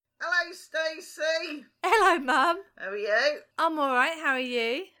Stacey. Hello, Mum. How are you? I'm alright, how are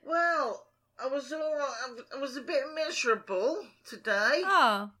you? Well, I was alright. I was a bit miserable today.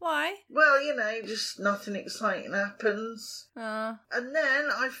 Oh, why? Well, just nothing exciting happens. Oh. And then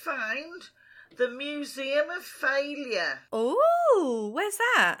I found the Museum of Failure. Ooh, where's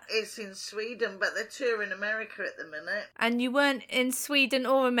that? It's in Sweden, but they're touring America at the minute. And you weren't in Sweden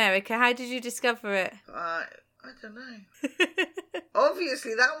or America. How did you discover it? I don't know.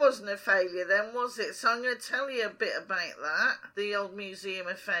 Obviously, that wasn't a failure then, was it? So I'm going to tell you a bit about that. The old Museum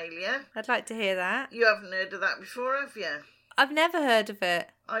of Failure. I'd like to hear that. You haven't heard of that before, have you? I've never heard of it.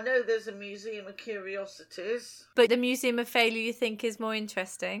 I know there's a Museum of Curiosities. But the Museum of Failure you think is more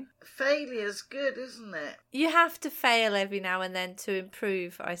interesting? Failure's good, isn't it? You have to fail every now and then to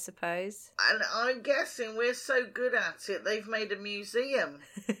improve, I suppose. And I'm guessing we're so good at it, they've made a museum.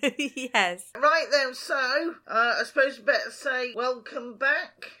 Yes. Right then, so, I suppose you better say welcome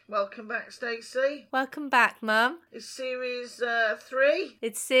back. Welcome back, Stacey. Welcome back, Mum. It's series 3.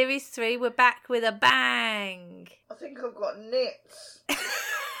 It's series 3. We're back with a bang. I think I've got nits.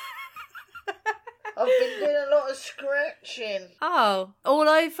 I've been doing a lot of scratching. Oh, all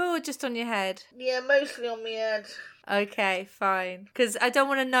over or just on your head? Yeah, mostly on my head. Okay, fine. Because I don't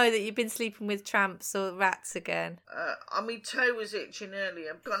want to know that you've been sleeping with tramps or rats again. My toe was itching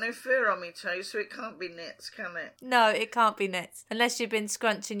earlier. I've got no fur on my toe, so it can't be nits, can it? No, it can't be nits. Unless you've been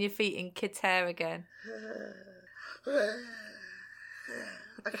scrunching your feet in kids' hair again.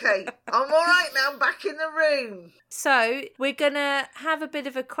 Okay, I'm alright now, I'm back in the room. So, we're going to have a bit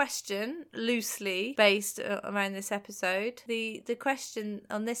of a question, loosely based around this episode. The question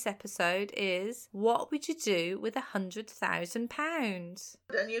on this episode is, what would you do with £100,000?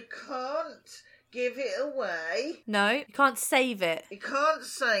 And you can't give it away. No, you can't save it. You can't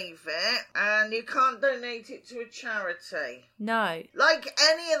save it, and you can't donate it to a charity. No. Like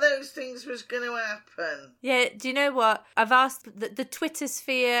any of those things was going to happen. Yeah, do you know what? I've asked the Twitter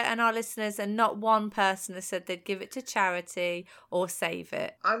sphere and our listeners, and not one person has said they'd give it to charity or save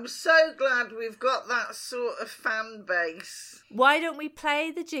it. I'm so glad we've got that sort of fan base. Why don't we play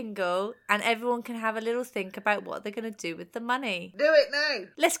the jingle and everyone can have a little think about what they're going to do with the money? Do it now.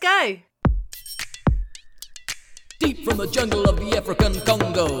 Let's go. Deep from the jungle of the African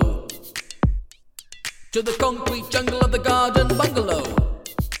Congo to the concrete jungle of the garden bungalow,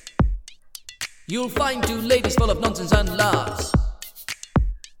 you'll find two ladies full of nonsense and laughs,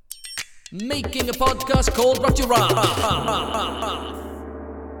 making a podcast called Brought You Round.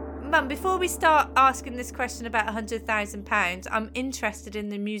 Mum, before we start asking this question about £100,000, I'm interested in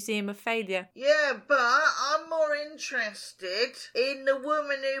the Museum of Failure. Yeah, but I'm more interested in the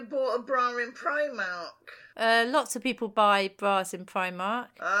woman who bought a bra in Primark. Lots of people buy bras in Primark.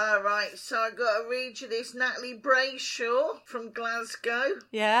 Right, so I got to read you this Natalie Brayshaw from Glasgow.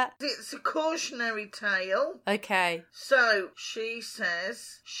 Yeah. It's a cautionary tale. Okay. So, she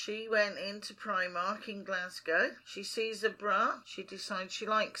says she went into Primark in Glasgow. She sees a bra. She decides she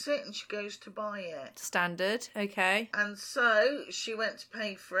likes it and she goes to buy it. Standard. Okay. And so, she went to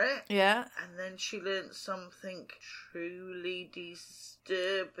pay for it. Yeah. And then she learnt something truly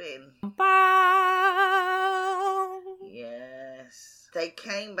disturbing. Bow. Yes. They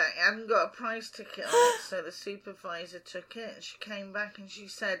came back. I hadn't got a price ticket on it, so the supervisor took it. And she came back and she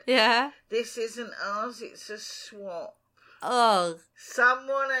said, Yeah. "This isn't ours, it's a swap. Oh.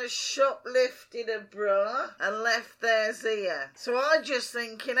 Someone has shoplifted a bra and left theirs here." So I'm just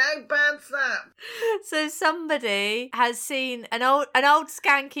thinking, how bad's that? So somebody has seen an old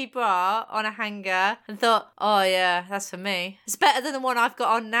skanky bra on a hanger and thought, oh yeah, that's for me. It's better than the one I've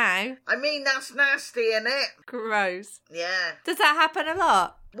got on now. I mean, that's nasty, innit? Gross. Yeah. Does that happen a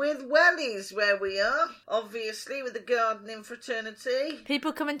lot? With wellies where we are, obviously, with the gardening fraternity.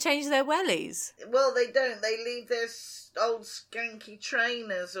 People come and change their wellies Well, they don't. They leave their old skanky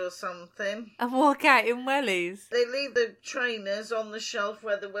trainers or something. and walk out in wellies. They leave the trainers on the shelf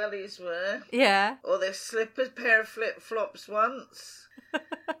where the wellies were. Yeah. Or their slippers, pair of flip-flops once.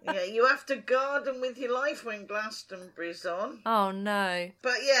 Yeah, you have to garden with your life when Glastonbury's on. Oh no.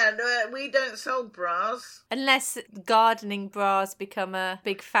 But yeah, no, we don't sell bras. Unless gardening bras become a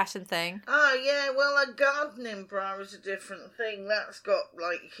big fashion thing. Oh yeah, well a gardening bra is a different thing. That's got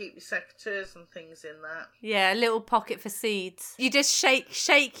like, you keep your secateurs and things in that. Yeah, a little pocket for seeds. You just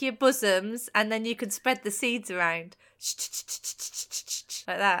shake your bosoms and then you can spread the seeds around.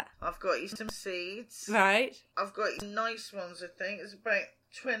 Like that. I've got you some seeds. Right. I've got you nice ones, I think. It's about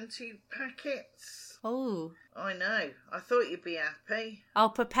 20 packets. Oh. I know. I thought you'd be happy. I'll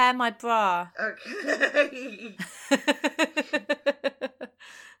prepare my bra. Okay.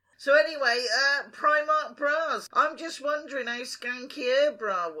 So anyway, Primark bras. I'm just wondering how skanky her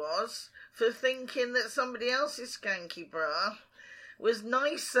bra was for thinking that somebody else's skanky bra was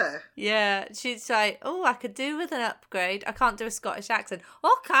nicer. Yeah, she'd say, oh, I could do with an upgrade. I can't do a Scottish accent.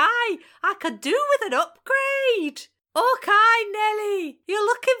 Okay, I could do with an upgrade. Okay, Nelly, you're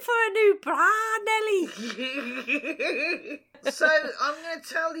looking for a new bra, Nelly. So I'm going to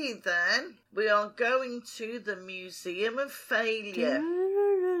tell you then, we are going to the Museum of Failure.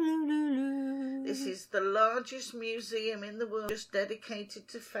 This is the largest museum in the world just dedicated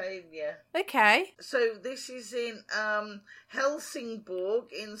to failure. Okay. So this is in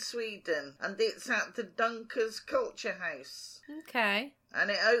Helsingborg in Sweden, and it's at the Dunkers Culture House. Okay.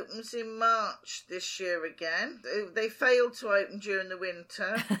 And it opens in March this year again. They failed to open during the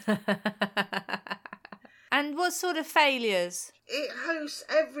winter. And what sort of failures? It hosts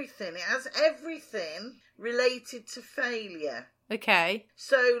everything. It has everything related to failure. Okay.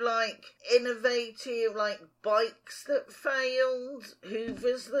 So, like, innovative, like, bikes that failed,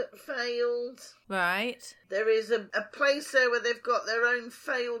 hoovers that failed. Right. There is a place there where they've got their own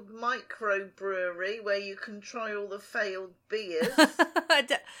failed microbrewery where you can try all the failed beers.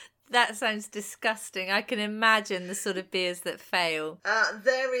 That sounds disgusting. I can imagine the sort of beers that fail.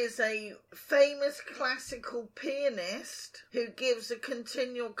 There is a famous classical pianist who gives a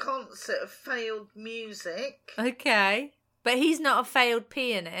continual concert of failed music. Okay. But he's not a failed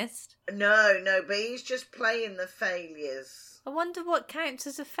pianist. No, but he's just playing the failures. I wonder what counts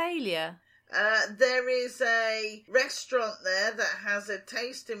as a failure. There is a restaurant there that has a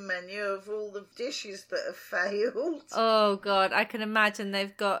tasting menu of all the dishes that have failed. Oh, God, I can imagine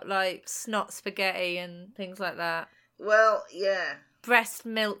they've got, like, snot spaghetti and things like that. Well, yeah. Breast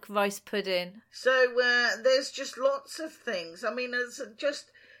milk rice pudding. So, there's just lots of things. I mean,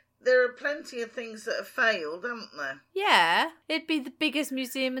 there are plenty of things that have failed, haven't there? Yeah, it'd be the biggest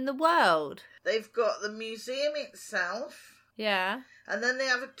museum in the world. They've got the museum itself. Yeah. And then they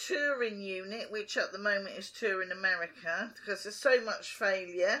have a touring unit, which at the moment is touring America, because there's so much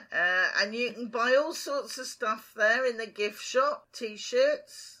failure. And you can buy all sorts of stuff there in the gift shop,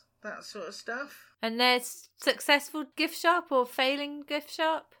 T-shirts, that sort of stuff. And there's successful gift shop or failing gift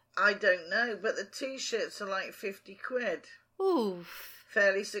shop? I don't know, but the T-shirts are like 50 quid. Ooh.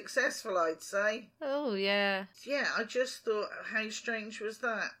 Fairly successful, I'd say. Oh, yeah. Yeah, I just thought, how strange was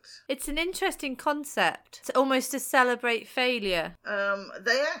that? It's an interesting concept. It's almost to celebrate failure.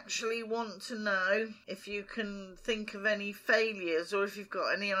 They actually want to know if you can think of any failures or if you've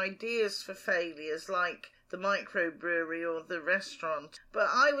got any ideas for failures, like the microbrewery or the restaurant. But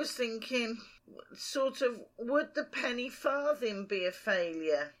I was thinking, sort of, would the penny farthing be a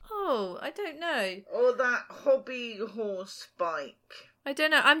failure? Oh, I don't know. Or that hobby horse bike? I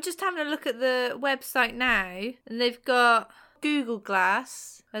don't know. I'm just having a look at the website now, and they've got Google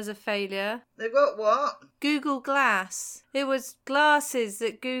Glass as a failure. They've got what? Google Glass. It was glasses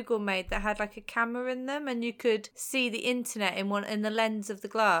that Google made that had like a camera in them, and you could see the internet in the lens of the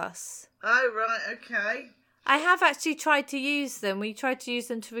glass. Oh, right, okay. I have actually tried to use them. We tried to use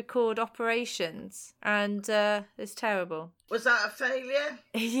them to record operations, and it's terrible. Was that a failure?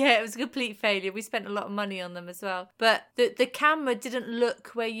 Yeah, it was a complete failure. We spent a lot of money on them as well. But the camera didn't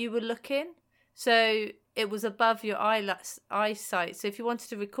look where you were looking, so it was above your eyesight. So if you wanted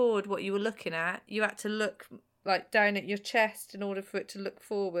to record what you were looking at, you had to look like down at your chest in order for it to look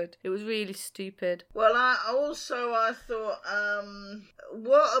forward. It was really stupid. Well, I thought,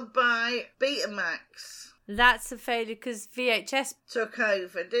 what about Betamax? That's a failure because VHS took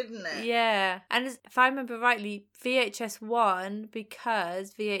over, didn't it? Yeah. And if I remember rightly, VHS won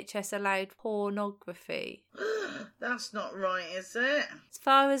because VHS allowed pornography. That's not right, is it? As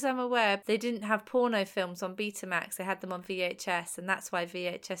far as I'm aware, they didn't have porno films on Betamax. They had them on VHS, and that's why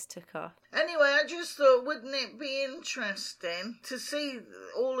VHS took off. Anyway, I just thought, wouldn't it be interesting to see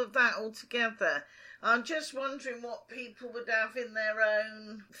all of that all together? I'm just wondering what people would have in their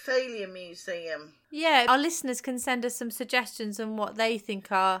own failure museum. Yeah, our listeners can send us some suggestions on what they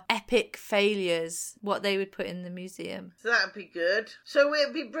think are epic failures, what they would put in the museum. So that'd be good. So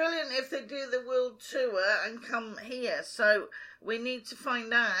it'd be brilliant if they do the world tour and come here. So we need to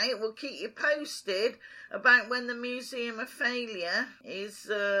find out. We'll keep you posted about when the Museum of Failure is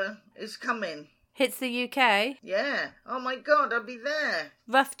coming. Hits the UK? Yeah. Oh my God, I'll be there.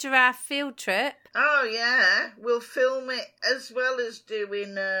 Rough Giraffe field trip? Oh yeah. We'll film it as well as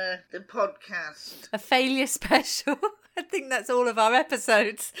doing the podcast. A failure special. I think that's all of our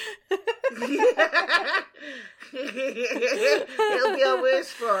episodes. It'll be our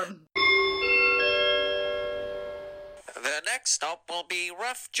worst one. The next stop will be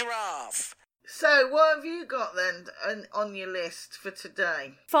Rough Giraffe. So, what have you got then on your list for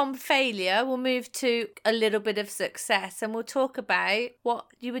today? From failure, we'll move to a little bit of success, and we'll talk about what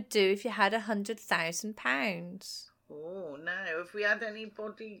you would do if you had £100,000. Oh, no. Have we had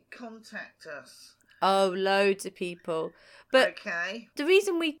anybody contact us? Oh, loads of people. But okay. The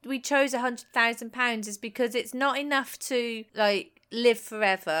reason we chose £100,000 is because it's not enough to, like, live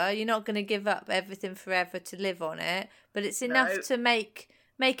forever. You're not going to give up everything forever to live on it. But it's enough to make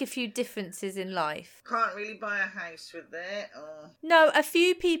a few differences in life. Can't really buy a house with it, or... No, a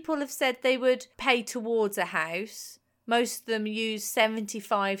few people have said they would pay towards a house. Most of them use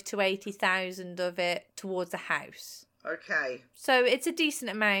 75 to 80,000 of it towards a house. Okay. So it's a decent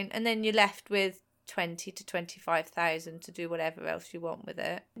amount, and then you're left with 20 to 25,000 to do whatever else you want with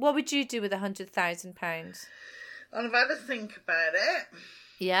it. What would you do with £100,000? I've had to think about it.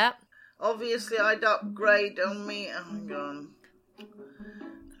 Yeah. Obviously, I'd upgrade on me. Oh, my God.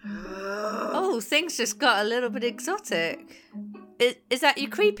 Oh, things just got a little bit exotic. Is that your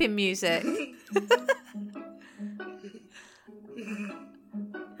creeping music?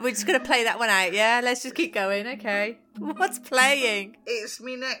 We're just going to play that one out, yeah? Let's just keep going, okay. What's playing? It's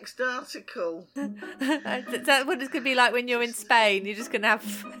me next article. Is that what it's going to be like when you're in Spain? You're just going to have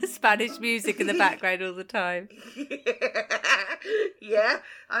Spanish music in the background all the time. Yeah,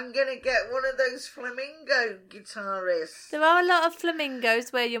 I'm going to get one of those flamenco guitarists. There are a lot of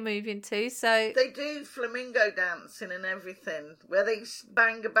flamingos where you're moving to, so... They do flamingo dancing and everything, where they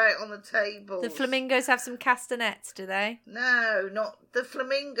bang about on the tables. The flamingos have some castanets, do they? No, not... The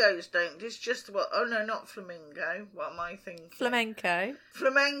flamingos don't. It's just what... Oh, no, not flamingo. What am I thinking? Flamenco.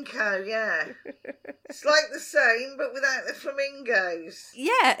 Flamenco, yeah. It's like the same, but without the flamingos.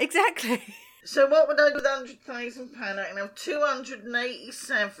 Yeah, exactly. So what would I do with £100,000? I can have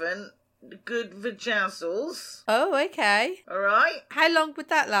 287 good vajazzles. Oh, okay. All right. How long would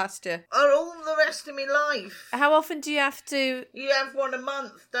that last you? Or all the rest of my life. How often do you have to... You have one a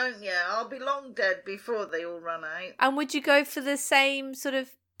month, don't you? I'll be long dead before they all run out. And would you go for the same sort of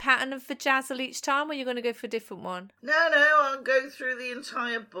pattern of vajazzle each time, or you're going to go for a different one? No, I'll go through the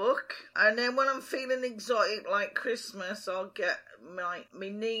entire book, and then when I'm feeling exotic like Christmas, I'll get my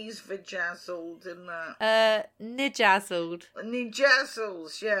knees vajazzled and that. Nijazzled.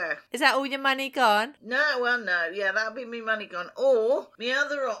 Nijazzles, yeah. Is that all your money gone? No, yeah, that'll be me money gone. Or, the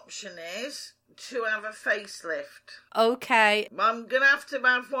other option is to have a facelift. Okay. I'm going to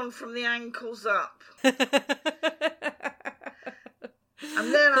have one from the ankles up.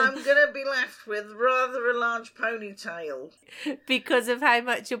 And then I'm going to be left with rather a large ponytail. Because of how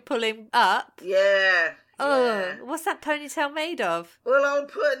much you're pulling up? Yeah. Oh, yeah. What's that ponytail made of? Well, I'll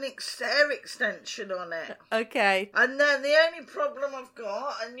put an hair extension on it. Okay. And then the only problem I've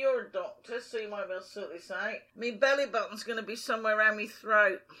got, and you're a doctor, so you might be able to sort this out, my belly button's going to be somewhere around my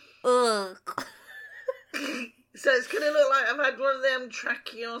throat. Ugh. So it's going to look like I've had one of them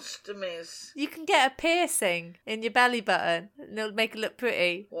tracheostomies. You can get a piercing in your belly button and it'll make it look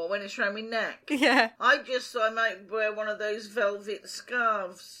pretty. What, when it's around my neck? Yeah. I just thought I might wear one of those velvet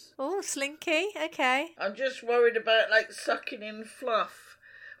scarves. Oh, slinky. Okay. I'm just worried about, like, sucking in fluff.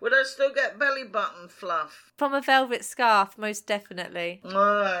 Would I still get belly button fluff? From a velvet scarf, most definitely.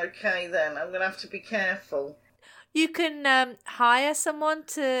 Oh, okay then. I'm going to have to be careful. You can hire someone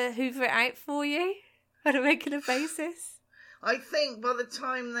to hoover it out for you on a regular basis. I think by the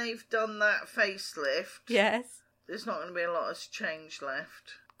time they've done that facelift, Yes. there's not going to be a lot of change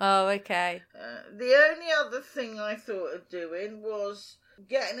left. Oh, okay. The only other thing I thought of doing was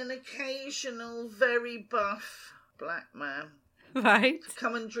getting an occasional very buff black man Right. to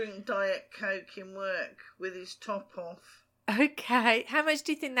come and drink Diet Coke in work with his top off. Okay. How much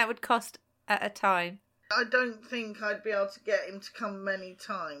do you think that would cost at a time? I don't think I'd be able to get him to come many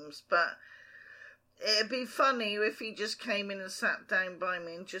times, but it'd be funny if he just came in and sat down by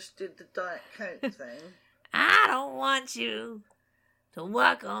me and just did the Diet Coke thing. I don't want you to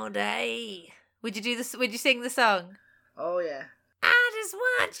work all day. Would you do this? Would you sing the song? Oh, yeah. I just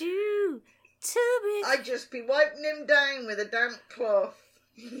want you to be... I'd just be wiping him down with a damp cloth.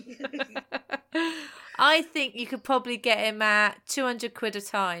 I think you could probably get him at 200 quid a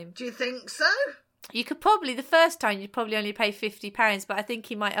time. Do you think so? You could probably, the first time, you'd probably only pay £50, but I think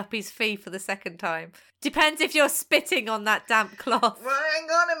he might up his fee for the second time. Depends if you're spitting on that damp cloth. Right, hang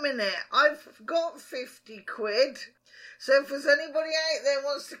on a minute. I've got 50 quid. So if there's anybody out there who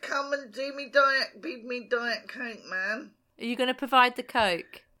wants to come and be me Diet Coke, man. Are you going to provide the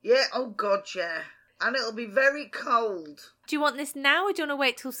Coke? Yeah, oh God, yeah. And it'll be very cold. Do you want this now or do you want to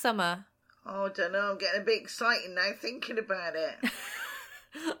wait till summer? Oh, I don't know. I'm getting a bit excited now thinking about it.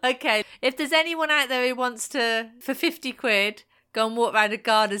 Okay, if there's anyone out there who wants to, for 50 quid, Go and walk around a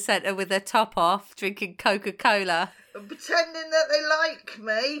garden centre with their top off, drinking Coca-Cola. And pretending that they like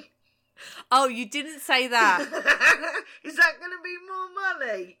me. Oh, you didn't say that. Is that going to be more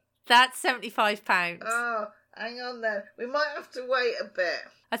money? That's £75. Oh, hang on then. We might have to wait a bit.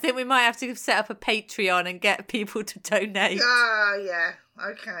 I think we might have to set up a Patreon and get people to donate. Ah, yeah.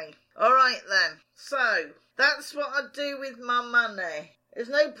 Okay. All right then. So, that's what I do with my money. There's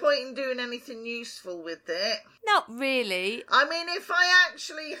no point in doing anything useful with it. Not really. I mean, if I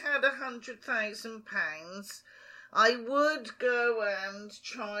actually had £100,000, I would go and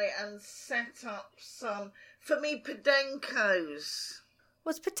try and set up some for me Podencos.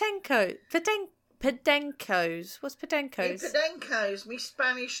 What's Podenco? Podencos. What's Podencos? Podencos, me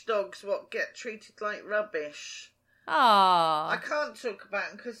Spanish dogs what get treated like rubbish. I Ah. can't talk about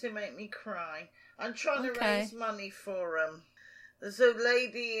them because they make me cry. I'm trying to raise money for them. There's a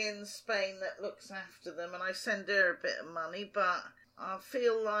lady in Spain that looks after them and I send her a bit of money, but I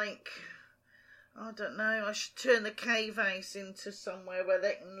feel like, I don't know, I should turn the cave house into somewhere where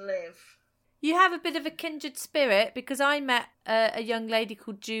they can live. You have a bit of a kindred spirit because I met a young lady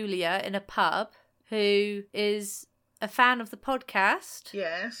called Julia in a pub who is a fan of the podcast.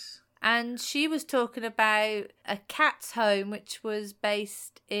 Yes. And she was talking about a cat's home which was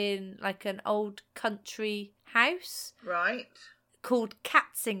based in like an old country house Right. called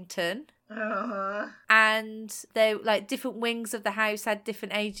Catsington. Uh-huh. And they like different wings of the house had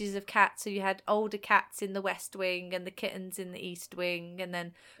different ages of cats. So you had older cats in the west wing and the kittens in the east wing, and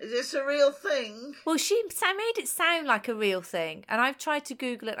then Is this a real thing? well, she made it sound like a real thing, and I've tried to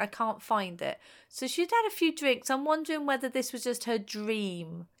Google it. I can't find it. So she'd had a few drinks. I'm wondering whether this was just her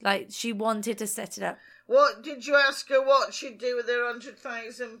dream, like she wanted to set it up. What did you ask her what she'd do with her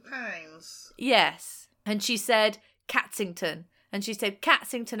 £100,000? Yes, and she said Catsington. And she said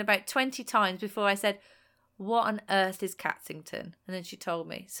Catsington about 20 times before I said, what on earth is Catsington? And then she told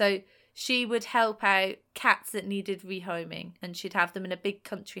me. So she would help out cats that needed rehoming and she'd have them in a big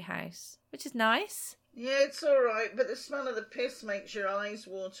country house, which is nice. Yeah, it's all right, but the smell of the piss makes your eyes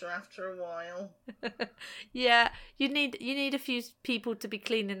water after a while. Yeah, you need a few people to be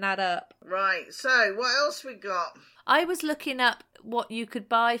cleaning that up. Right, so what else we got? I was looking up what you could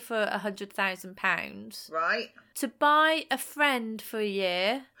buy for £100,000. Right. To buy a friend for a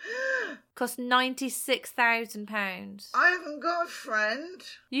year cost £96,000. I haven't got a friend.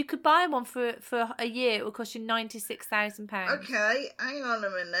 You could buy one for a year. It will cost you £96,000. Okay, hang on a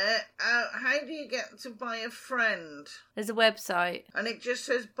minute. How do you get to buy a friend? There's a website. And it just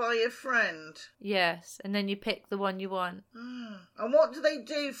says buy a friend. Yes, and then you pick the one you want. And what do they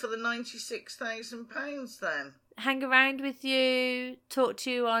do for the £96,000 then? Hang around with you, talk to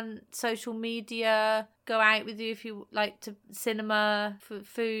you on social media, go out with you if you like to cinema,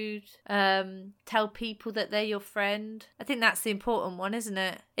 food, tell people that they're your friend. I think that's the important one, isn't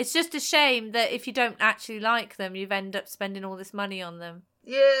it? It's just a shame that if you don't actually like them, you've ended up spending all this money on them.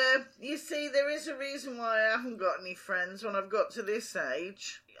 Yeah, you see, there is a reason why I haven't got any friends when I've got to this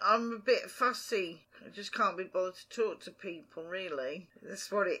age. I'm a bit fussy. I just can't be bothered to talk to people, really.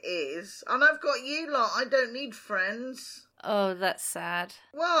 That's what it is. And I've got you lot. I don't need friends. Oh, that's sad.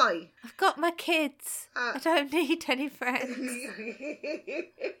 Why? I've got my kids. I don't need any friends.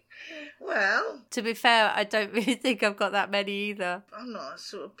 Well, To be fair, I don't really think I've got that many either. I'm not a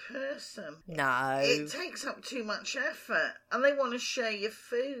sort of person. No. It takes up too much effort. And they want to share your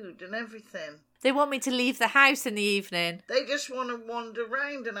food and everything. They want me to leave the house in the evening. They just want to wander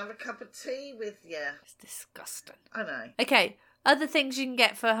around and have a cup of tea with you. It's disgusting. I know. Okay, other things you can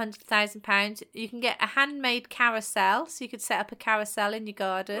get for £100,000. You can get a handmade carousel, so you could set up a carousel in your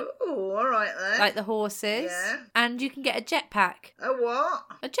garden, Oh, all right then. like the horses. Yeah. And you can get a jetpack. A what?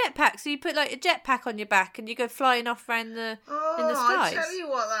 A jetpack, so you put like a jetpack on your back and you go flying off around in the skies. I tell you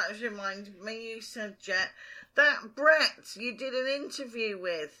what that reminded me. You said jet. That Brett you did an interview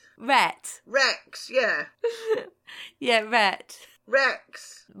with. Rhett. Rex, yeah. Yeah, Rhett.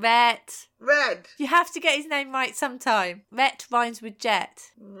 Rex. Rhett. Red. You have to get his name right sometime. Rhett rhymes with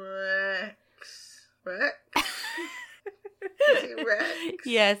jet. Rex. Rex? Is it Rex?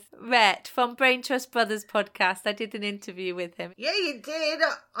 Yes, Rhett from Brain Trust Brothers podcast. I did an interview with him. Yeah, you did.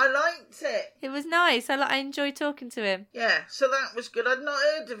 I liked it. It was nice. I enjoyed talking to him. Yeah, so that was good. I'd not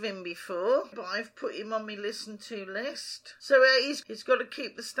heard of him before, but I've put him on my listen to list. So he's got to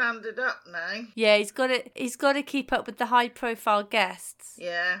keep the standard up now. Yeah, he's got to keep up with the high profile guests.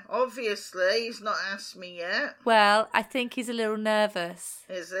 Yeah, obviously he's not asked me yet. Well, I think he's a little nervous.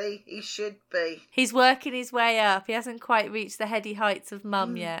 Is he? He should be. He's working his way up. He hasn't quite reached reached the heady heights of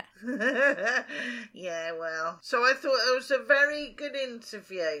mum yet. Yeah, well. So I thought it was a very good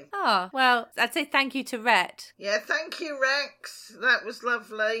interview. Oh, well, I'd say thank you to Rhett. Yeah, thank you, Rex. That was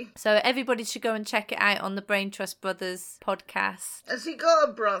lovely. So everybody should go and check it out on the Brain Trust Brothers podcast. Has he got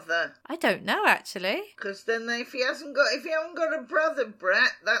a brother? I don't know, actually. Because then if you haven't got a brother,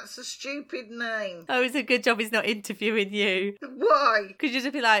 Brett, that's a stupid name. Oh, it's a good job he's not interviewing you. Why? Because you'd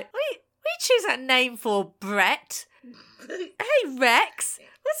just be like, what you choose that name for, Brett? Hey, Rex,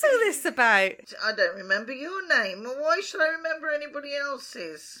 what's all this about? I don't remember your name. Why should I remember anybody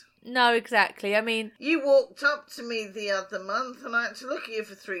else's? No, exactly. I mean... You walked up to me the other month and I had to look at you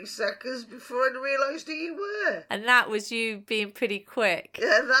for 3 seconds before I'd realised who you were. And that was you being pretty quick.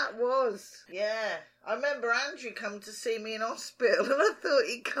 Yeah, that was. Yeah. I remember Andrew come to see me in hospital and I thought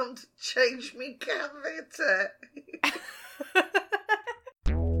he'd come to change me catheter.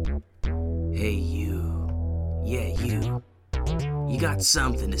 Hey, you. Yeah, you. You got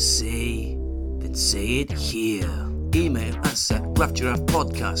something to say? Then say it here. Email us at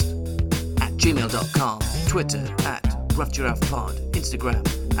roughgiraffepodcast@gmail.com, Twitter @roughgiraffepod, Instagram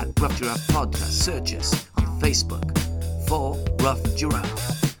 @roughgiraffepodcast. Search us on Facebook for Rough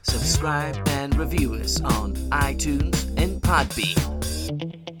Giraffe. Subscribe and review us on iTunes and Podbean.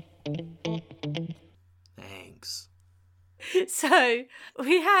 Thanks. So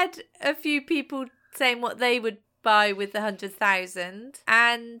we had a few people saying what they would buy with the 100,000,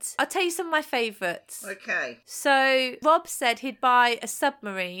 and I'll tell you some of my favourites. Okay. So Rob said he'd buy a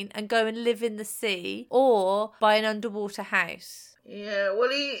submarine and go and live in the sea, or buy an underwater house. Yeah,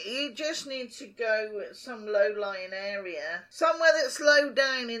 well, you just need to go some low-lying area. Somewhere that's low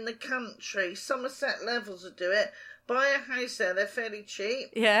down in the country. Somerset Levels will do it. Buy a house there, they're fairly cheap.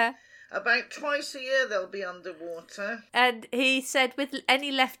 Yeah. About twice a year they'll be underwater. And he said with any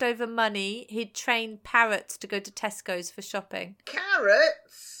leftover money, he'd train parrots to go to Tesco's for shopping.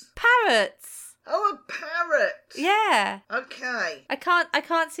 Carrots? Parrots! Oh, a parrot. Yeah. Okay. I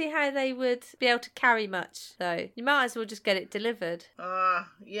can't see how they would be able to carry much, though. You might as well just get it delivered.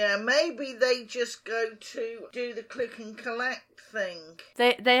 Yeah, maybe they just go to do the click and collect thing.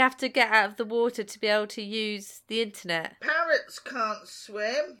 They have to get out of the water to be able to use the internet. Parrots can't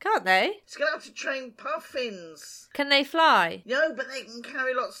swim. Can't they? It's going to have to train puffins. Can they fly? No, but they can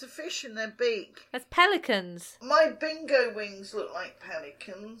carry lots of fish in their beak. That's pelicans. My bingo wings look like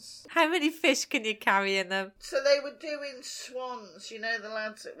pelicans. How many fish can you carry in them? So they were doing swans, you know, the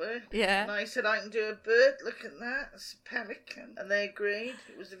lads that were. Yeah. And I said, I can do a bird. Look at that. It's a pelican. And they agreed.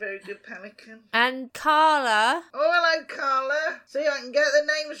 It was a very good pelican. And Carla. Oh, hello, Carla. See, I can get the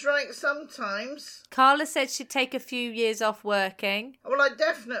names right sometimes. Carla said she'd take a few years off working. Well, I'd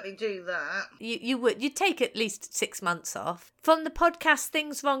definitely do that. You would. You'd take at least 6 months off. From the podcast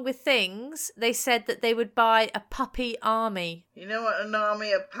Things Wrong with Things, they said that they would buy a puppy army. You know what an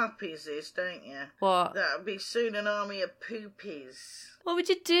army of puppies is, don't you? What? That would be soon an army of poopies. What would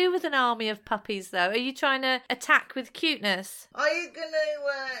you do with an army of puppies, though? Are you trying to attack with cuteness? Are you going to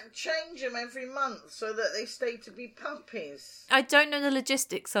change them every month so that they stay to be puppies? I don't know the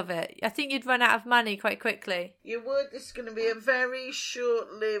logistics of it. I think you'd run out of money quite quickly. You would? This is going to be a very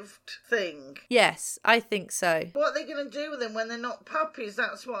short-lived thing. Yes, I think so. What are they going to do with them when they're not puppies?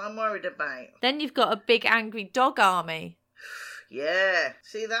 That's what I'm worried about. Then you've got a big angry dog army. Yeah.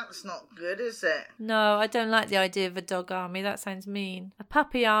 See, that's not good, is it? No, I don't like the idea of a dog army. That sounds mean. A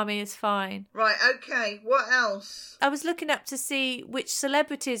puppy army is fine. Right, okay. What else? I was looking up to see which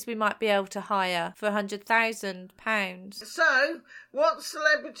celebrities we might be able to hire for £100,000. So, what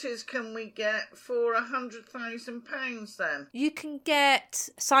celebrities can we get for £100,000 then? You can get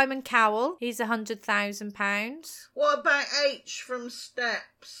Simon Cowell. He's £100,000. What about H from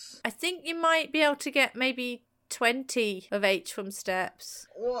Steps? I think you might be able to get maybe 20 of H from Steps.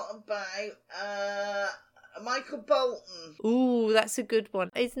 What about Michael Bolton? Ooh, that's a good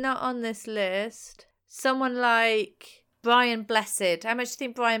one. He's not on this list. Someone like Brian Blessed. How much do you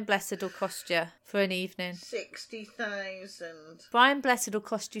think Brian Blessed will cost you for an evening? 60,000. Brian Blessed will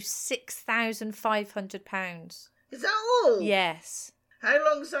cost you £6,500. Is that all? Yes. How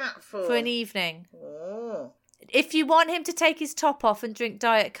long's that for? For an evening. Oh. If you want him to take his top off and drink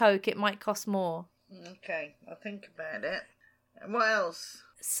Diet Coke, it might cost more. Okay, I'll think about it. And what else?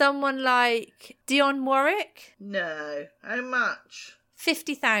 Someone like Dionne Warwick? No. How much?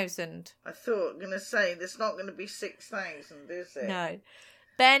 50,000. I thought going to say there's not going to be 6,000, is it? No.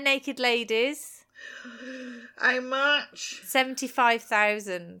 Bare Naked Ladies? How much?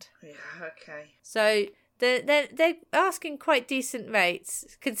 75,000. Yeah, okay. So they're asking quite decent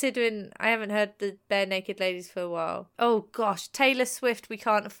rates, considering I haven't heard the Bare Naked Ladies for a while. Oh gosh, Taylor Swift we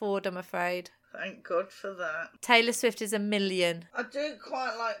can't afford, I'm afraid. Thank God for that. Taylor Swift is $1 million. I do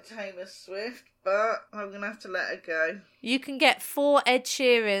quite like Taylor Swift, but I'm going to have to let her go. You can get 4 Ed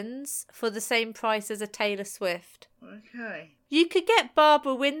Sheerans for the same price as a Taylor Swift. Okay. You could get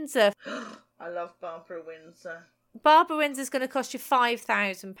Barbara Windsor. I love Barbara Windsor. Barbara Windsor's going to cost you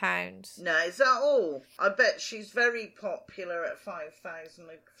 £5,000. No, is that all? I bet she's very popular at 5,000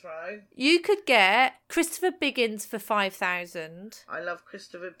 a throw. You could get Christopher Biggins for 5,000. I love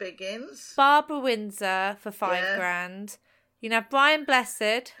Christopher Biggins. Barbara Windsor for £5,000. You can have Brian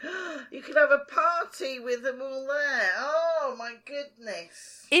Blessed. You could have a party with them all there. Oh, my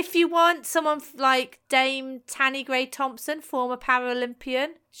goodness. If you want someone like Dame Tanni Gray-Thompson, former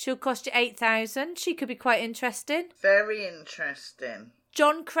Paralympian, she'll cost you 8,000. She could be quite interesting. Very interesting.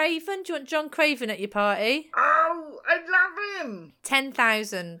 John Craven. Do you want John Craven at your party? Oh, I love him.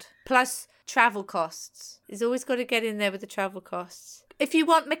 10,000 plus travel costs. He's always got to get in there with the travel costs. If you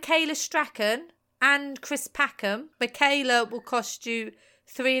want Michaela Strachan and Chris Packham, Michaela will cost you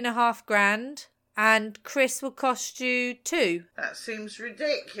 3,500 and Chris will cost you 2. That seems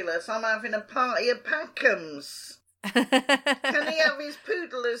ridiculous. I'm having a party at Packhams. Can he have his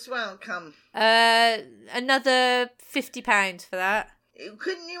poodle as well come? Another £50 for that.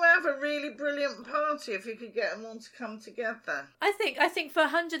 Couldn't you have a really brilliant party if you could get them all to come together? I think for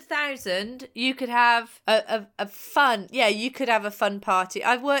 100,000 you could have a fun. Yeah, you could have a fun party.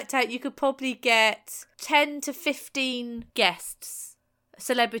 I've worked out you could probably get 10 to 15 guests,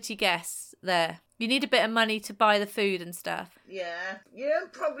 celebrity guests there. You need a bit of money to buy the food and stuff. Yeah, you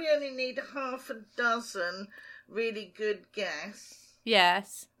probably only need half a dozen really good guests.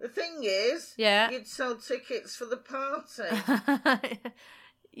 Yes. The thing is, yeah, you'd sell tickets for the party.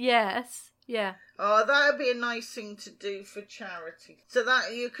 Yes, yeah. Oh, that would be a nice thing to do for charity. So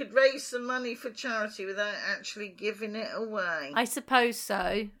that you could raise some money for charity without actually giving it away. I suppose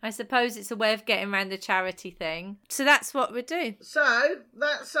so. I suppose it's a way of getting around the charity thing. So that's what we do. So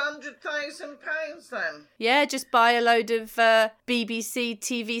that's £100,000 then. Yeah, just buy a load of BBC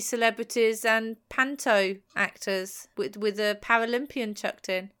TV celebrities and panto actors with a Paralympian chucked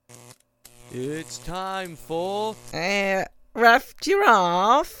in. It's time for Rough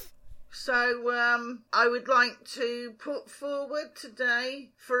Giraffe. So, I would like to put forward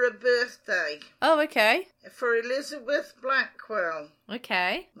today for a birthday. Oh, okay. For Elizabeth Blackwell.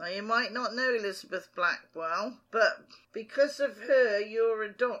 Okay. Now, you might not know Elizabeth Blackwell, but because of her, you're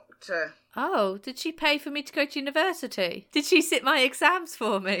a doctor. Oh, did she pay for me to go to university? Did she sit my exams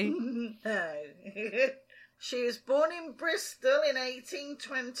for me? No. She was born in Bristol in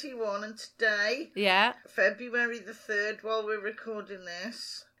 1821, and today, yeah, February the 3rd, while we're recording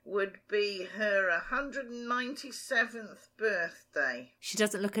this, would be her 197th birthday. She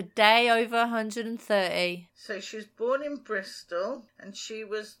doesn't look a day over 130. So she was born in Bristol, and she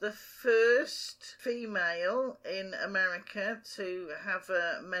was the first female in America to have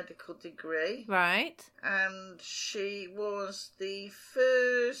a medical degree. Right. And she was the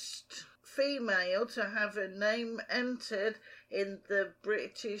first female to have her name entered in the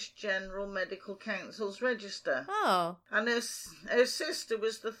British General Medical Council's register. Oh. And her sister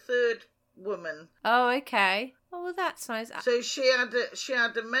was the third woman. Oh, okay. Oh, well, that's nice. So she had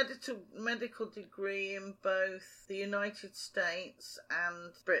a medical degree in both the United States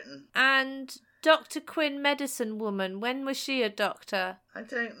and Britain. And Dr. Quinn, medicine woman, when was she a doctor? I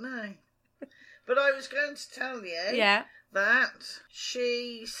don't know. But I was going to tell you. Yeah. That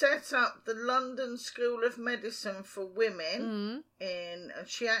she set up the London School of Medicine for Women, and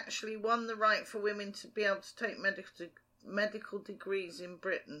she actually won the right for women to be able to take medical degrees in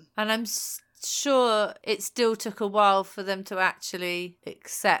Britain. And I'm sure it still took a while for them to actually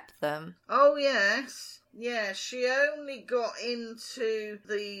accept them. Oh, yes. Yeah, she only got into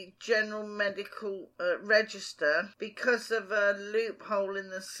the General Medical Register because of a loophole in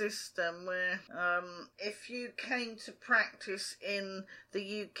the system where if you came to practice in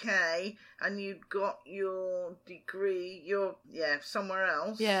the UK and you'd got your degree, somewhere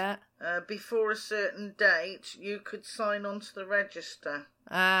else, before a certain date, you could sign on to the register.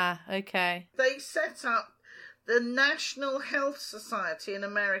 Ah, okay. They set up the National Health Society in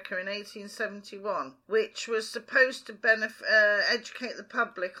America in 1871, which was supposed to educate the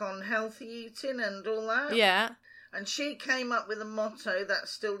public on healthy eating and all that. Yeah. And she came up with a motto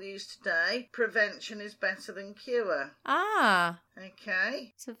that's still used today: prevention is better than cure. Ah.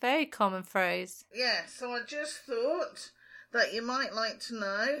 Okay. It's a very common phrase. Yeah, so I just thought that you might like to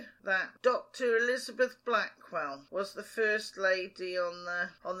know that Dr. Elizabeth Blackwell was the first lady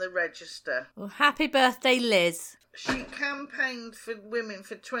on the register. Well, happy birthday, Liz. She campaigned for women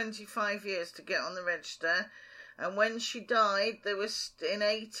for 25 years to get on the register, And when she died, there was in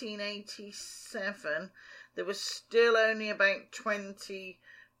 1887, there was still only about 20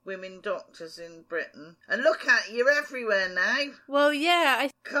 women doctors in Britain. And look at you, you're everywhere now. Well, yeah,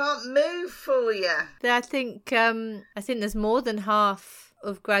 I Can't move for you. think there's more than half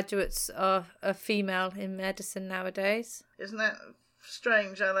of graduates are female in medicine nowadays. Isn't that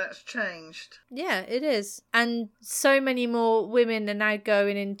strange how that's changed? Yeah, it is. And so many more women are now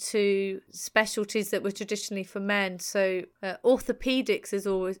going into specialties that were traditionally for men. So orthopedics is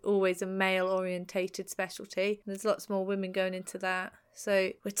always a male-orientated specialty. There's lots more women going into that.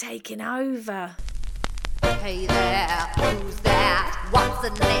 So we're taking over. Hey there, who's that? What's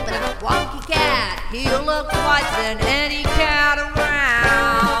the name of that wonky cat? He looks whiter than any cat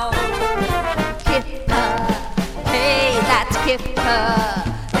around. Kipper, hey, that's Kipper.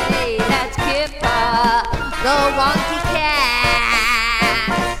 Hey, that's Kipper, the wonky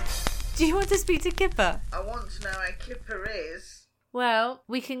cat. Do you want to speak to Kipper? I want to know how Kipper is. Well,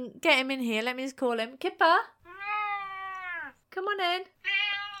 we can get him in here. Let me just call him. Kipper, come on in.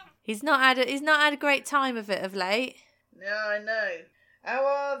 He's not had a great time of it of late. No, I know. How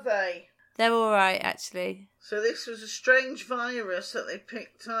are they? They're all right, actually. So this was a strange virus that they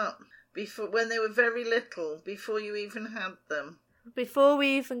picked up when they were very little, before you even had them. Before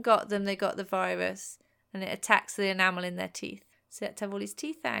we even got them, they got the virus, and it attacks the enamel in their teeth. So they had to have all his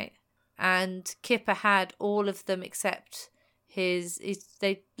teeth out. And Kipper had all of them except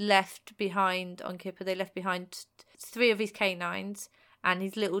they left behind on Kipper. They left behind 3 of his canines and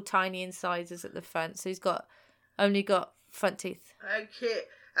his little tiny incisors at the front. So he's only got front teeth. How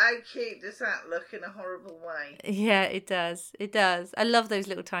cute does that look in a horrible way? Yeah, it does. It does. I love those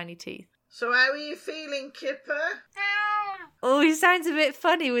little tiny teeth. So how are you feeling, Kipper? Oh, he sounds a bit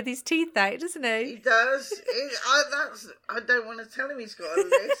funny with his teeth out, doesn't He he? does. I don't want to tell him he's got a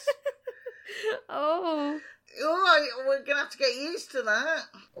lisp. Oh. Oh, we're going to have to get used to that.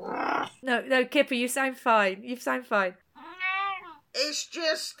 No, Kipper, you sound fine. You sound fine. It's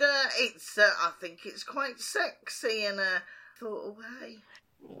just, I think it's quite sexy in a sort of way.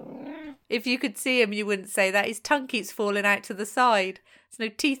 If you could see him, you wouldn't say that. His tongue keeps falling out to the side. There's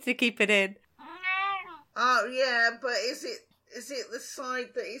no teeth to keep it in. Oh, yeah, but is it the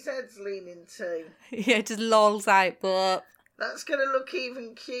side that his head's leaning to? Yeah, it just lolls out. But That's going to look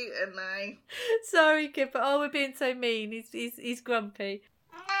even cuter now. sorry, Kipper. Oh, we're being so mean. He's grumpy.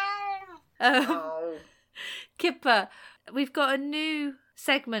 Oh. Kipper, we've got a new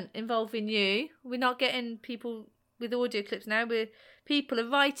segment involving you. We're not getting people with audio clips now. People are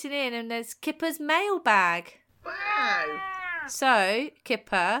writing in, and there's Kipper's mailbag. Wow. So,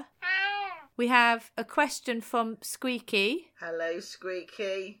 Kipper, we have a question from Squeaky. Hello,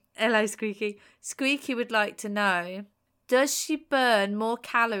 Squeaky. Hello, Squeaky. Squeaky would like to know, does she burn more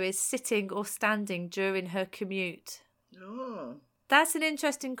calories sitting or standing during her commute? Oh. That's an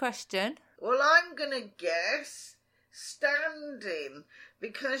interesting question. Well, I'm going to guess standing,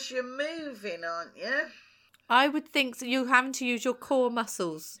 because you're moving, aren't you? I would think that you're having to use your core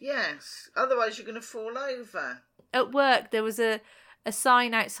muscles. Yes. Otherwise, you're going to fall over. At work, there was a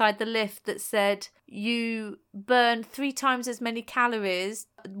sign outside the lift that said you burn 3 times as many calories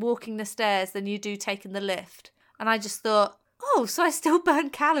walking the stairs than you do taking the lift. And I just thought, oh, so I still burn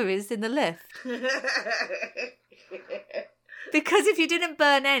calories in the lift. Because if you didn't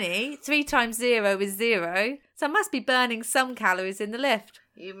burn any, 3 times 0 is 0. So I must be burning some calories in the lift.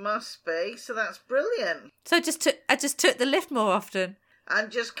 You must be. So that's brilliant. So I just took the lift more often.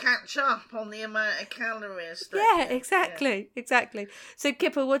 And just catch up on the amount of calories. Yeah, exactly. Exactly. So,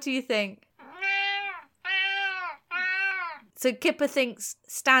 Kipper, what do you think? So, Kipper thinks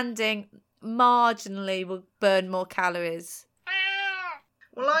standing marginally will burn more calories.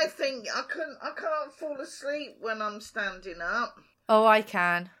 Well, I think I can't fall asleep when I'm standing up. Oh, I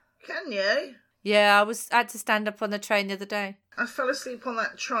can. Can you? Yeah, I had to stand up on the train the other day. I fell asleep on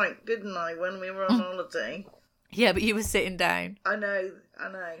that trike, didn't I, when we were on holiday? Yeah, but you were sitting down. I know.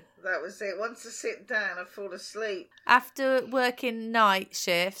 That was it. Once I sit down, I fall asleep. After working night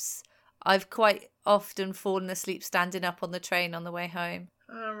shifts, I've quite often fallen asleep standing up on the train on the way home.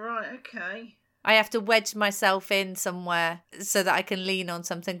 Oh, right, okay. I have to wedge myself in somewhere so that I can lean on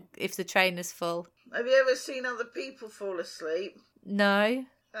something if the train is full. Have you ever seen other people fall asleep? No.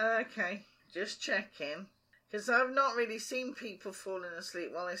 Okay, just checking. Because I've not really seen people falling asleep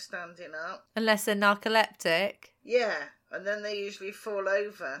while they're standing up. Unless they're narcoleptic. Yeah, and then they usually fall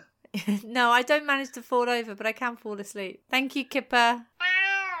over. No, I don't manage to fall over, but I can fall asleep. Thank you, Kipper.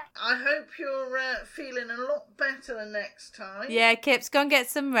 I hope you're feeling a lot better the next time. Yeah, Kips, go and get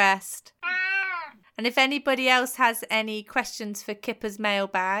some rest. And if anybody else has any questions for Kipper's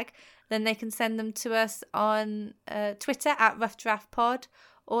mailbag, then they can send them to us on Twitter at roughgiraffepod,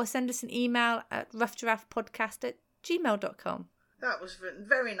 or send us an email at roughgiraffepodcast@gmail.com. That was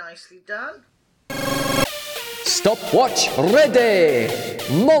very nicely done. Stopwatch ready!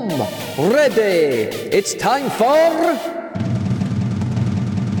 Mum ready! It's time for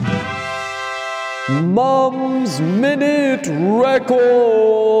Mum's Minute Record!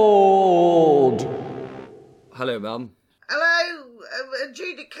 Hello, Mum. Hello,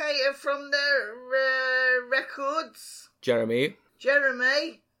 adjudicator from the records. Jeremy.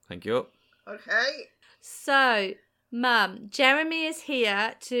 Jeremy. Thank you. Okay. So, Mum, Jeremy is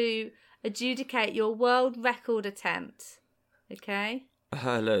here to adjudicate your world record attempt. Okay?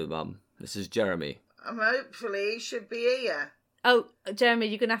 Hello, Mum. This is Jeremy. Hopefully he should be here. Oh, Jeremy,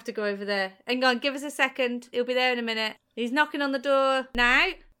 you're going to have to go over there. Hang on, give us a second. He'll be there in a minute. He's knocking on the door now.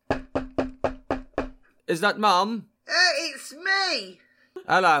 Is that Mum? It's me.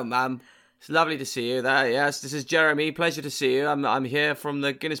 Hello, Mum. It's lovely to see you there. Yes, this is Jeremy. Pleasure to see you. I'm here from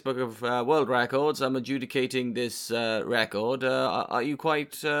the Guinness Book of World Records. I'm adjudicating this record. Are you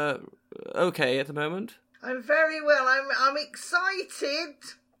quite okay at the moment? I'm very well. I'm excited.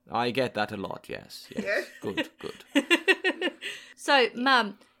 I get that a lot, yes. Yeah. Good. So,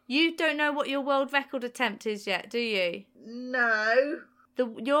 Mum, you don't know what your world record attempt is yet, do you? No.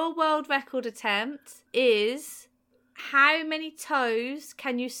 Your world record attempt is how many toes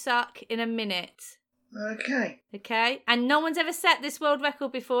can you suck in a minute? Okay. Okay? And no one's ever set this world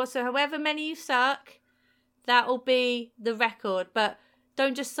record before, so however many you suck, that'll be the record. But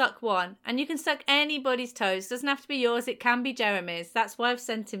don't just suck one. And you can suck anybody's toes. It doesn't have to be yours. It can be Jeremy's. That's why I've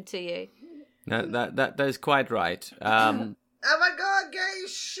sent him to you. No, that is quite right. Have I got to get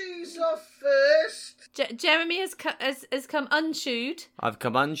his shoes off first? Jeremy has come unshoed. I've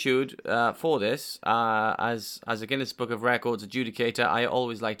come unshoed for this. As a Guinness Book of Records adjudicator, I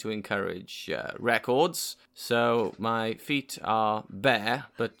always like to encourage records. So my feet are bare,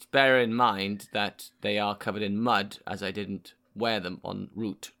 but bear in mind that they are covered in mud, as I didn't wear them en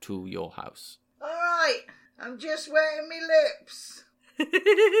route to your house. All right. I'm just wetting my lips.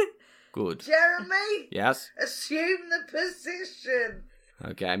 Good. Jeremy? Yes? Assume the position.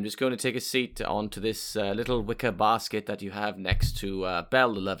 Okay, I'm just going to take a seat onto this little wicker basket that you have next to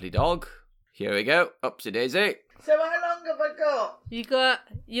Belle, the lovely dog. Here we go. Upsy daisy. So how long have I got?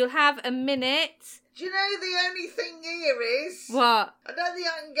 You'll have a minute. Do you know the only thing here is... What? I don't think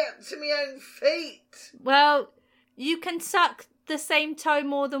I can get to my own feet. Well, you can suck the same toe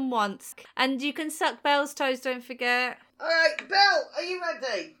more than once. And you can suck Belle's toes, don't forget. All right, Belle, are you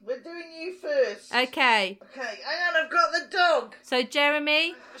ready? We're doing you first. Okay. Okay, hang on, I've got the dog. So,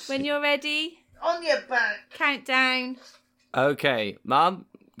 Jeremy, when you're ready, On your back. count down. Okay, Mum,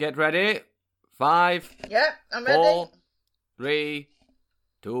 get ready. 5, Yep, I'm ready. 4, 3,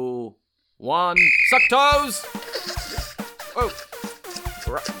 2, 1. Suck toes! Oh.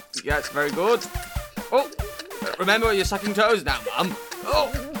 Yes, very good. Oh, remember you're sucking toes now, Mum.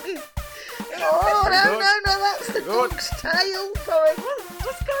 Oh. Oh, Good. no, that's the Good. dog's tail. Sorry.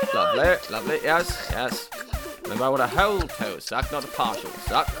 What's going on? Lovely, yes. Remember, I want a whole toe suck, not a partial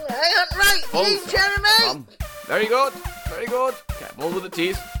suck. Hang on, right, Full you, suck. Jeremy. Mum. Very good. Careful with the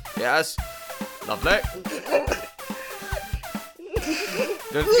teeth. Yes. Lovely.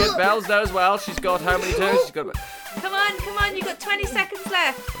 Don't forget Belle's there as well. She's got how many toes? She's got... Come on, you've got 20 seconds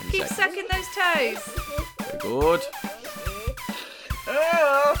left. 20 Keep seconds. sucking those toes. Very good.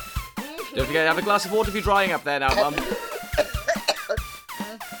 Oh. Don't forget, have a glass of water if you're drying up there now, Mum.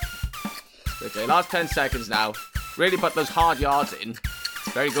 Okay, last 10 seconds now. Really put those hard yards in.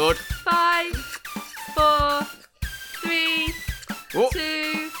 Very good. 5, 4, 3, Oh,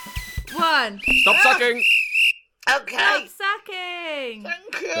 2, 1. stop sucking. Okay. Stop sucking.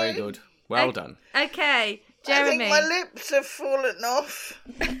 Thank you. Very good. Well done. Okay, I Jeremy. think my lips have fallen off.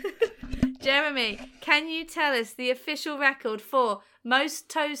 Jeremy, can you tell us the official record for most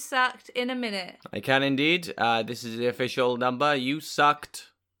toes sucked in a minute? I can indeed. This is the official number. You sucked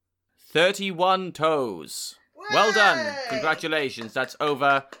 31 toes. Well done. Way! Congratulations. That's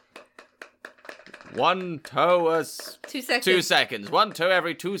over 1 toe a 2 seconds. 2 seconds. 1 toe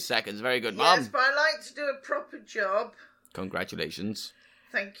every 2 seconds. Very good, Yes, Mum. but I like to do a proper job. Congratulations.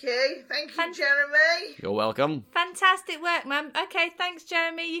 Thank you. Thank you, Thank- Jeremy. You're welcome. Fantastic work, Mum. Okay, thanks,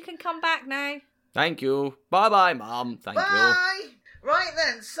 Jeremy. You can come back now. Thank you. Bye-bye, Mum. Thank you. Bye. Right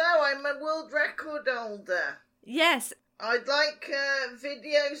then, so I'm a world record holder. Yes. I'd like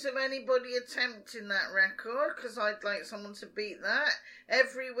videos of anybody attempting that record, because I'd like someone to beat that.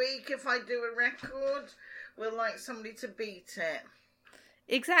 Every week, if I do a record, we'll like somebody to beat it.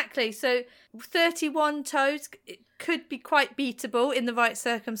 Exactly. So 31 toes could be quite beatable in the right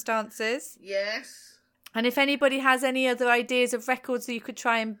circumstances. Yes. And if anybody has any other ideas of records that you could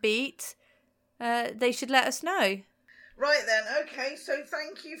try and beat, they should let us know. Right then, okay, so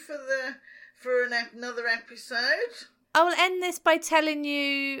thank you for another episode. I will end this by telling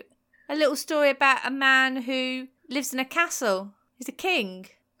you a little story about a man who lives in a castle. He's a king.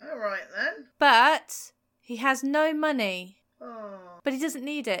 All right then. But he has no money. Oh. But he doesn't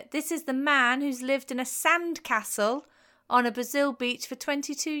need it. This is the man who's lived in a sand castle on a Brazil beach for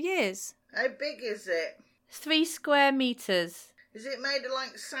 22 years. How big is it? 3 square meters. Is it made of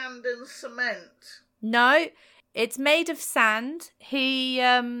like sand and cement? No, it's made of sand. He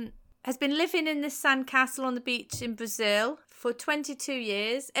has been living in this sand castle on the beach in Brazil for 22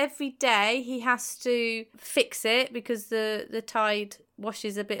 years. Every day he has to fix it because the tide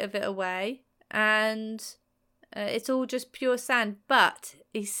washes a bit of it away. And it's all just pure sand. But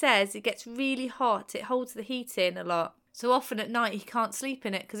he says it gets really hot. It holds the heat in a lot. So often at night he can't sleep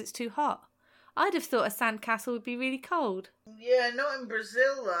in it because it's too hot. I'd have thought a sand castle would be really cold. Yeah, not in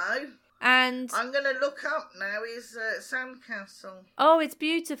Brazil though. And I'm going to look up now his sandcastle. oh, it's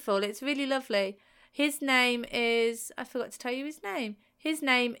beautiful. It's really lovely. His name is... I forgot to tell you his name. His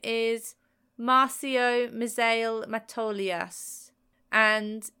name is Marcio Misael Matolias.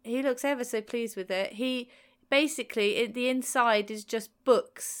 And he looks ever so pleased with it. He basically, the inside is just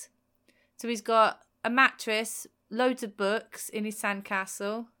books. So he's got a mattress, loads of books in his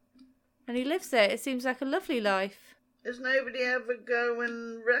sandcastle. And he lives there. It seems like a lovely life. Does nobody ever go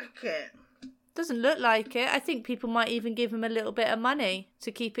and wreck it? Doesn't look like it. I think people might even give him a little bit of money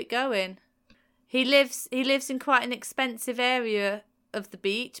to keep it going. He lives in quite an expensive area of the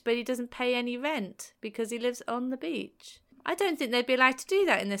beach, but he doesn't pay any rent because he lives on the beach. I don't think they'd be allowed to do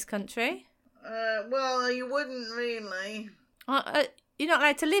that in this country. Well, you wouldn't really. You're not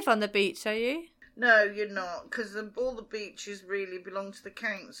allowed to live on the beach, are you? No, you're not, because all the beaches really belong to the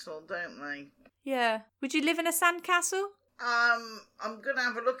council, don't they? Yeah. Would you live in a sandcastle? I'm going to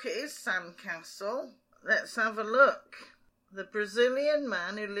have a look at his sandcastle. Let's have a look. The Brazilian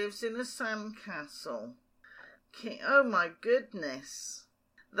man who lives in a sandcastle. Oh my goodness.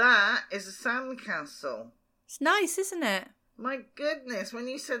 That is a sandcastle. It's nice, isn't it? My goodness, when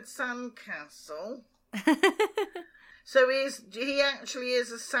you said sandcastle... So he actually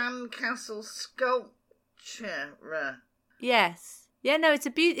is a sandcastle sculptor. Yes. Yeah, no,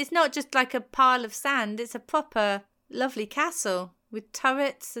 it's not just like a pile of sand. It's a proper lovely castle with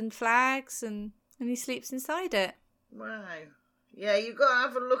turrets and flags, and he sleeps inside it. Wow. Yeah, you've got to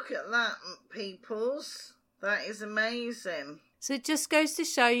have a look at that, peoples. That is amazing. So it just goes to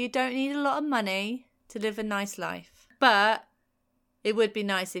show you don't need a lot of money to live a nice life. But it would be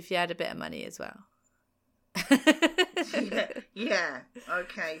nice if you had a bit of money as well. Yeah.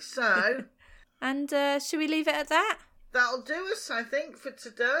 Okay, so... And should we leave it at that? That'll do us, I think, for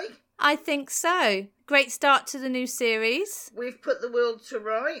today. I think so. Great start to the new series. We've put the world to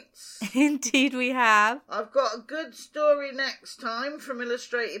rights. Indeed we have. I've got a good story next time from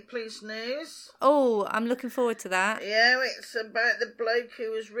Illustrated Police News. Oh, I'm looking forward to that. Yeah, it's about the bloke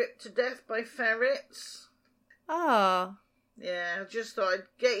who was ripped to death by ferrets. Oh. Yeah, I just thought I'd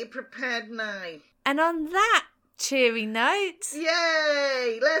get you prepared now. And on that cheery note...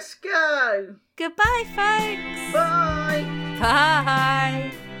 Yay! Let's go! Goodbye, folks! Bye!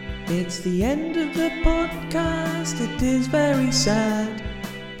 Bye! It's the end of the podcast, it is very sad.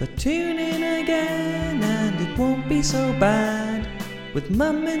 But tune in again and it won't be so bad. With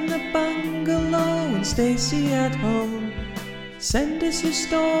Mum in the bungalow and Stacey at home. Send us your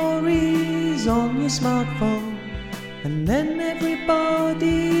stories on your smartphone. And then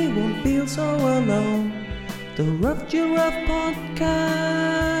everybody won't feel so alone. The Rough Giraffe Podcast.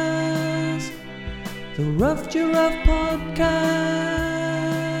 The Rough Giraffe Podcast.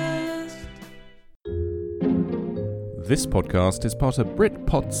 This podcast is part of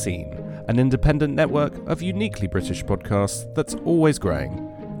Britpod Scene, an independent network of uniquely British podcasts that's always growing.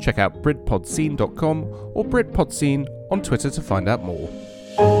 Check out BritpodScene.com or Britpod Scene on Twitter to find out more.